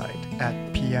website at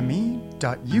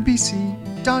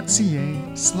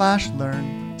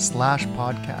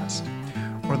pme.ubc.ca/learn/podcast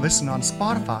or listen on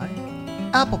Spotify,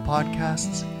 Apple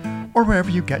Podcasts, or wherever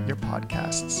you get your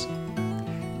podcasts.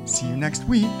 See you next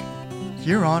week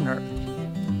here on Earth.